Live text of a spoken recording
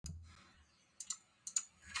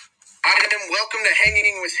And welcome to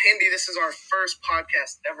Hanging with Hindi. This is our first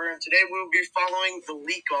podcast ever, and today we will be following the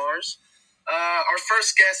lekars. Our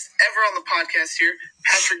first guest ever on the podcast here,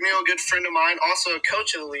 Patrick Neal, a good friend of mine, also a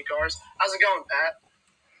coach of the lekars. How's it going, Pat?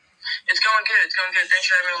 It's going good.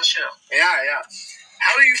 Thanks for having me on the show. Yeah.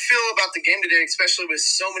 How do you feel about the game today, especially with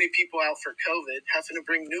so many people out for COVID, having to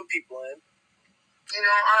bring new people in?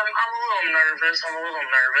 I'm a little nervous. I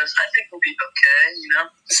think we'll be okay,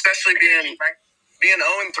 Especially being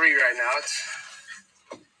 0-3 right now. It's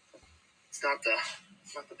not the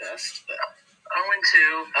best, but 0-2.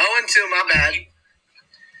 0-2, my bad.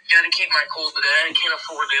 Got to keep my cool today. I can't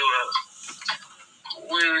afford to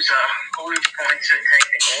lose points at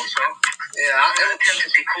technical. So Yeah, I'm going to attempt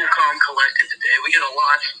to be cool, calm, collected today. We got a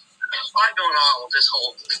lot going on with this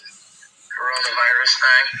whole coronavirus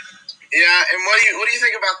thing. Yeah, and what do you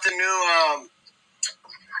think about the new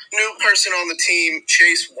person on the team,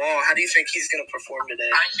 Chase Wall? How do you think he's going to perform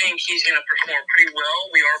today? I think he's going to perform pretty well.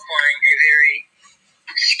 We are playing a very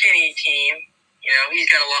skinny team.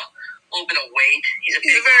 He's got a little bit of weight. He's a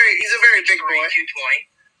very big boy.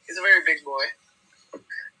 220. He's a very big boy.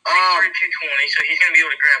 220, so he's going to be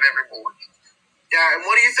able to grab every board. Yeah, and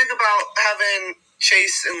what do you think about having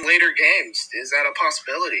Chase in later games? Is that a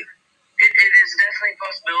possibility? It is definitely a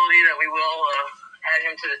possibility that we will add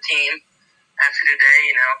him to the team after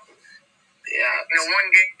today, Yeah. One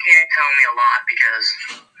game can't tell me a lot because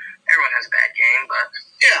everyone has a bad game, but...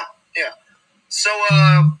 Yeah. So,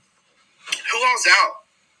 who all's out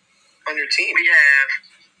on your team? We have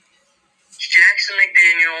Jackson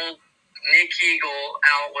McDaniel, Nick Eagle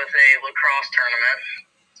out with a lacrosse tournament.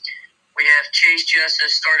 We have Chase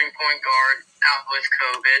Justice, starting point guard, out with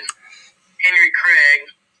COVID. Henry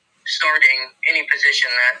Craig, starting any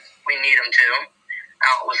position that we need him to,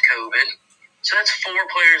 out with COVID. So that's 4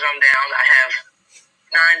 players I'm down. I have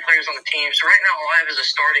 9 players on the team. So right now all I have is a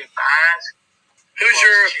starting 5. Who's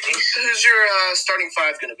your starting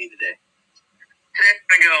 5 going to be today? Today I'm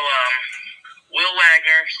going to go Will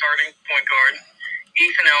Wagner, starting point guard.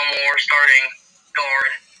 Ethan Elmore, starting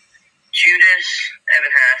guard. Judas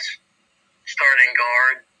Evan Haas, starting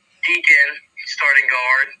guard. Deacon, starting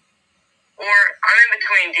guard. Or I'm in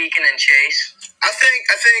between Deacon and Chase. I think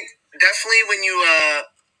definitely when you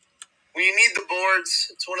need the boards,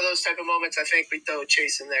 it's one of those type of moments. I think we throw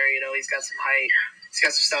Chase in there. He's got some height, he's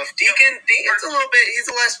got some stuff. Deacon's a little bit. He's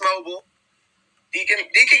less mobile. Deacon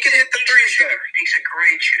can hit the threes though. He's a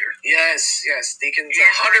great shooter. Yes. Deacon's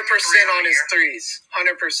 100% on his threes.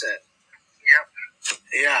 100%. Yep.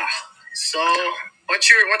 Yeah. So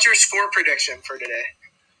what's your score prediction for today?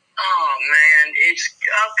 Oh man, it's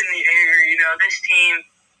up in the air. This team,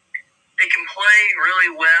 they can play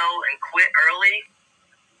really well and quit early,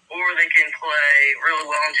 or they can play really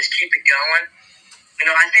well and just keep it going.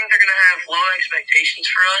 I think they're going to have low expectations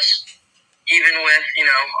for us, even with,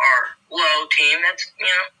 our low team. That's,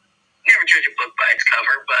 never judge a book by its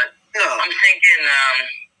cover, but No. I'm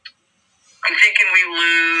thinking we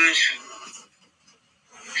lose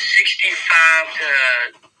 65 to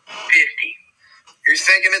 50. You're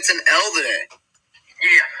thinking it's an L today?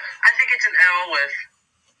 Yeah, I think it's an L with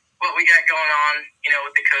what we got going on,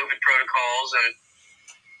 with the COVID protocols and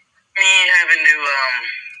me having to,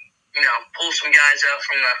 pull some guys up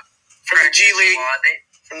from the G League.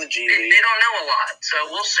 From the G League. They don't know a lot, so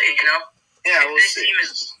we'll see, Yeah, we'll see. This team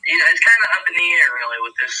is, it's kind of up in the air, really,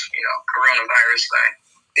 with this, coronavirus thing.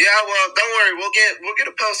 Yeah, well, don't worry. We'll get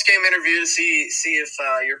a post-game interview to see if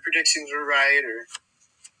your predictions were right or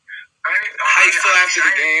how you feel after the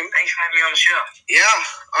game. Thanks for having me on the show. Yeah.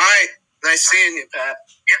 All right. Nice seeing you, Pat.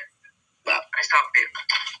 Yep. Bye. Nice talking to you.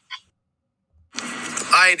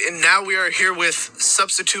 All right, and now we are here with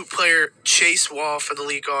substitute player Chase Wall for the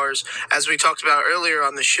lekars, as we talked about earlier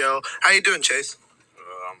on the show. How you doing, Chase?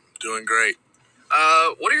 I'm doing great.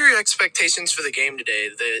 What are your expectations for the game today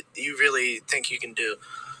that you really think you can do? I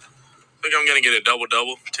think I'm going to get a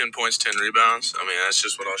double-double, 10 points, 10 rebounds. I mean, that's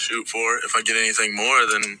just what I'll shoot for. If I get anything more,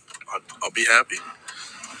 then I'll be happy.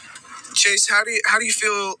 Chase, how do you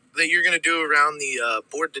feel that you're going to do around the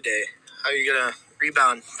board today? How are you going to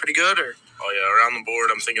rebound? Pretty good, or? Oh, yeah, around the board,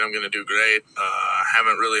 I'm thinking I'm going to do great. I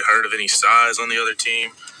haven't really heard of any size on the other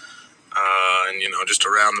team. And, just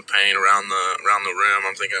around the paint, around the rim,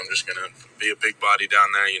 I'm thinking I'm just going to be a big body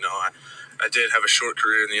down there. I did have a short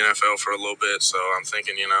career in the NFL for a little bit, so I'm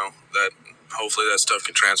thinking, that hopefully that stuff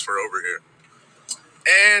can transfer over here.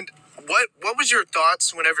 And what was your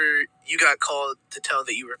thoughts whenever you got called to tell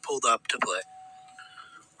that you were pulled up to play?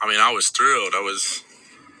 I mean, I was thrilled. I was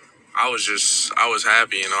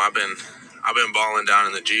happy. I've been balling down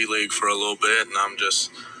in the G League for a little bit, and I'm just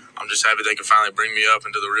happy they can finally bring me up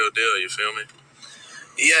into the real deal. You feel me?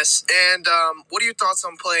 Yes, and what are your thoughts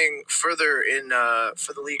on playing further in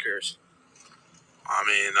for the Lekars? I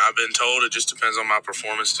mean, I've been told it just depends on my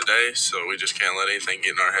performance today, so we just can't let anything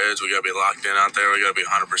get in our heads. We got to be locked in out there. We got to be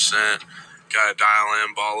 100%. Got to dial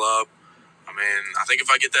in, ball up. I mean, I think if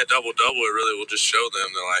I get that double-double, it really will just show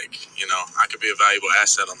them that, I could be a valuable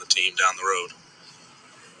asset on the team down the road.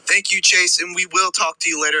 Thank you, Chase, and we will talk to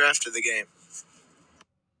you later after the game.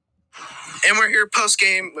 And we're here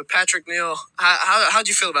post-game with Patrick Neal. How'd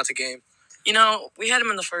you feel about the game? We had him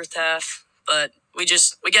in the first half, but we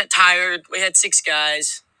got tired. We had 6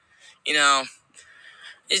 guys. We're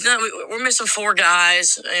missing 4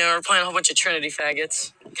 guys. We're playing a whole bunch of Trinity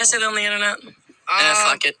faggots. Can I say that on the internet?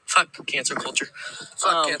 Fuck it. Fuck cancel culture.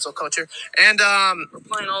 Fuck cancel culture. And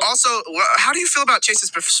also, how do you feel about Chase's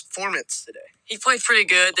performance today? He played pretty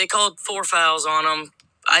good. They called 4 fouls on him.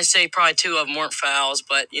 I say probably 2 of them weren't fouls,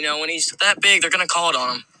 but, when he's that big, they're going to call it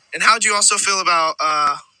on him. And how'd you also feel about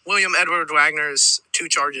William Edward Wagner's 2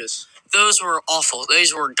 charges? Those were awful.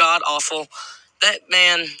 Those were god-awful. That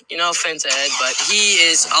man, no offense, Ed, but he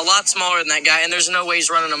is a lot smaller than that guy, and there's no way he's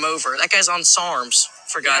running him over. That guy's on SARMs,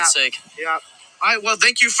 for God's sake. Yeah. All right, well,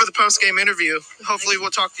 thank you for the post-game interview. Hopefully we'll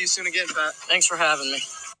talk to you soon again, Pat. Thanks for having me.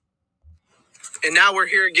 And now we're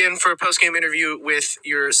here again for a post-game interview with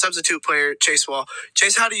your substitute player, Chase Wall.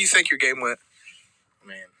 Chase, how do you think your game went?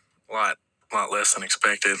 Man, a lot less than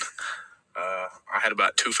expected. I had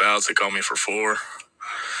about 2 fouls. They called me for 4.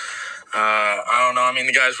 I don't know. I mean,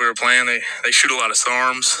 the guys we were playing, they shoot a lot of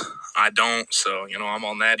SARMs. I don't, so, I'm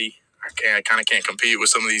all natty. I kind of can't compete with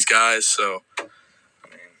some of these guys, so,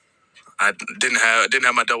 I didn't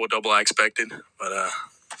have my double-double I expected, but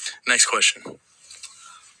next question.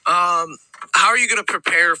 How are you going to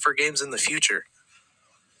prepare for games in the future?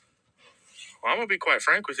 Well, I'm going to be quite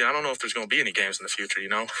frank with you. I don't know if there's going to be any games in the future,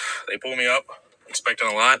 They pull me up expecting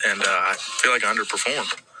a lot, and I feel like I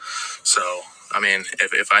underperformed. So, I mean,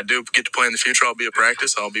 if I do get to play in the future, I'll be at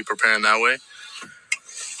practice. I'll be preparing that way.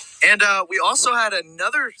 And we also had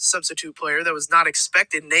another substitute player that was not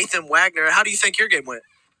expected, Nathan Wagner. How do you think your game went?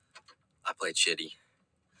 I played shitty.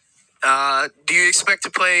 Do you expect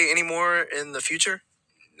to play any more in the future?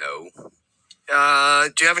 No.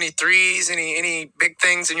 Do you have any threes, any big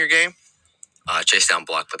things in your game? Chase down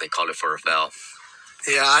block, but they called it for a foul.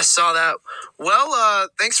 Yeah, I saw that. Well,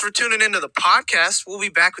 thanks for tuning into the podcast. We'll be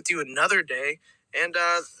back with you another day. And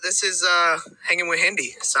this is Hanging with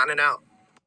Hindi, signing out.